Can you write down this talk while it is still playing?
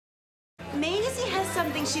Maisie has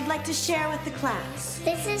something she'd like to share with the class.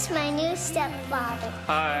 This is my new stepfather.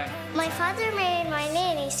 Hi. My father married my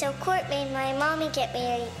nanny, so Court made my mommy get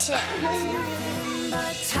married too.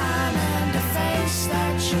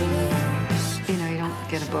 You know, you don't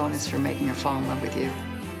get a bonus for making her fall in love with you.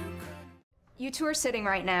 You two are sitting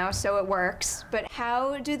right now, so it works. But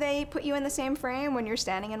how do they put you in the same frame when you're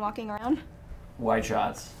standing and walking around? Wide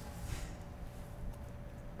shots.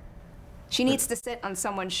 She needs to sit on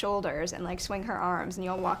someone's shoulders and like swing her arms, and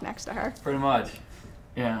you'll walk next to her. Pretty much,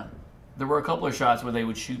 yeah. There were a couple of shots where they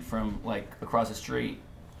would shoot from like across the street.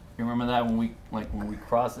 You remember that when we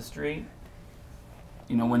crossed the street?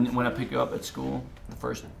 You know, when I pick you up at school the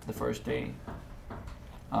first day.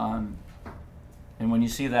 And when you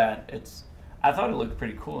see that, I thought it looked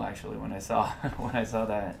pretty cool actually when I saw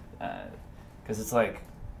that, because it's like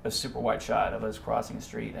a super wide shot of us crossing the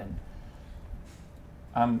street, and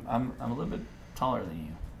I'm a little bit taller than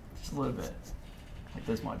you, just a little bit, like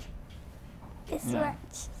this much. This Yeah.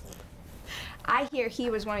 much. I hear he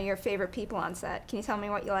was one of your favorite people on set. Can you tell me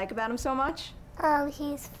what you like about him so much?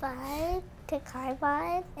 He's fun to carve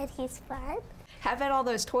on, and he's fun. How about all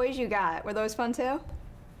those toys you got? Were those fun too?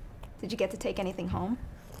 Did you get to take anything home?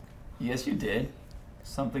 Yes, you did.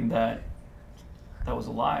 Something that was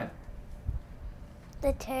alive.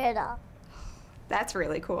 The turtle. That's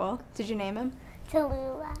really cool. Did you name him?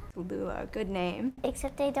 Tallulah. Lula, good name.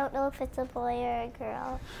 Except I don't know if it's a boy or a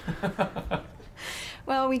girl.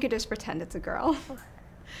 Well, we could just pretend it's a girl.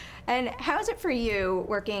 And how is it for you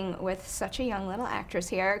working with such a young little actress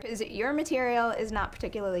here? Because your material is not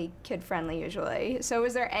particularly kid-friendly usually. So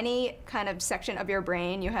is there any kind of section of your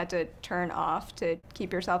brain you had to turn off to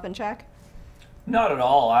keep yourself in check? Not at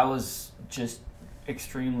all. I was just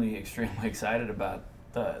extremely excited about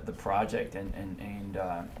the project and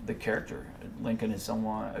the character. Lincoln is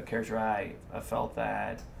a character I felt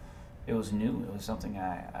that it was new. It was something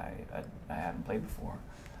I hadn't played before,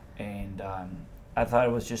 and I thought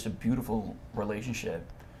it was just a beautiful relationship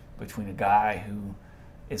between a guy who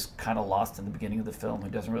is kind of lost in the beginning of the film, who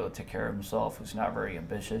doesn't really take care of himself, who's not very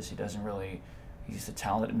ambitious. He's a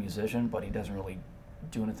talented musician, but he doesn't really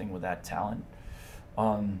do anything with that talent.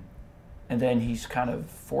 And then he's kind of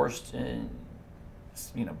forced in,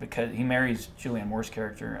 you know, because he marries Julianne Moore's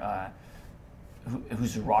character,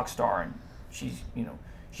 who's a rock star, and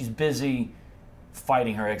she's busy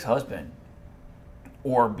fighting her ex-husband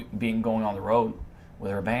or going on the road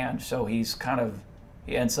with her band. So he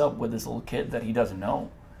ends up with this little kid that he doesn't know,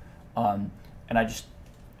 and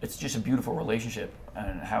it's just a beautiful relationship,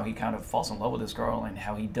 and how he kind of falls in love with this girl, and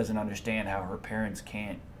how he doesn't understand how her parents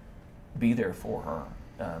can't be there for her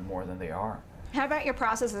more than they are. How about your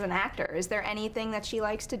process as an actor? Is there anything that she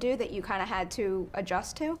likes to do that you kind of had to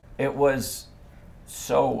adjust to? It was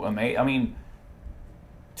so amazing. I mean,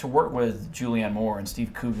 to work with Julianne Moore and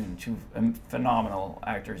Steve Coogan, two phenomenal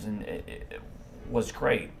actors, and it was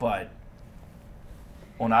great, but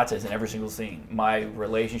Onata is in every single scene. My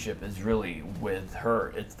relationship is really with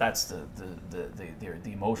her. That's the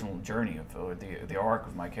emotional journey or the arc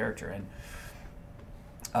of my character,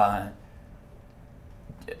 and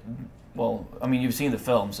well, I mean, you've seen the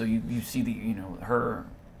film, so you see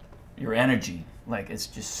your energy, like it's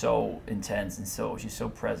just so intense, and she's so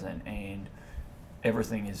present, and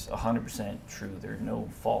everything is 100% true. There's no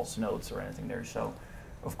false notes or anything there. So,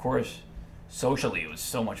 of course, socially it was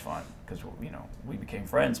so much fun because we became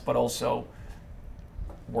friends, but also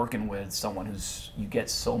working with someone you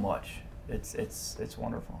get so much. It's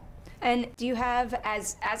wonderful. And do you have,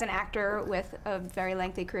 as an actor with a very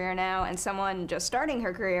lengthy career now and someone just starting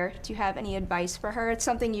her career, do you have any advice for her? It's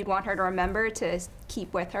something you'd want her to remember to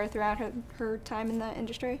keep with her throughout her time in the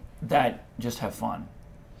industry? That just have fun.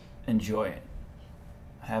 Enjoy it.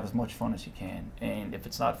 Have as much fun as you can. And if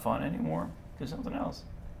it's not fun anymore, do something else.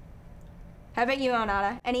 How about you,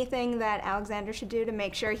 Onata? Anything that Alexander should do to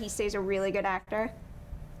make sure he stays a really good actor?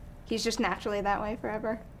 He's just naturally that way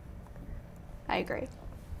forever? I agree.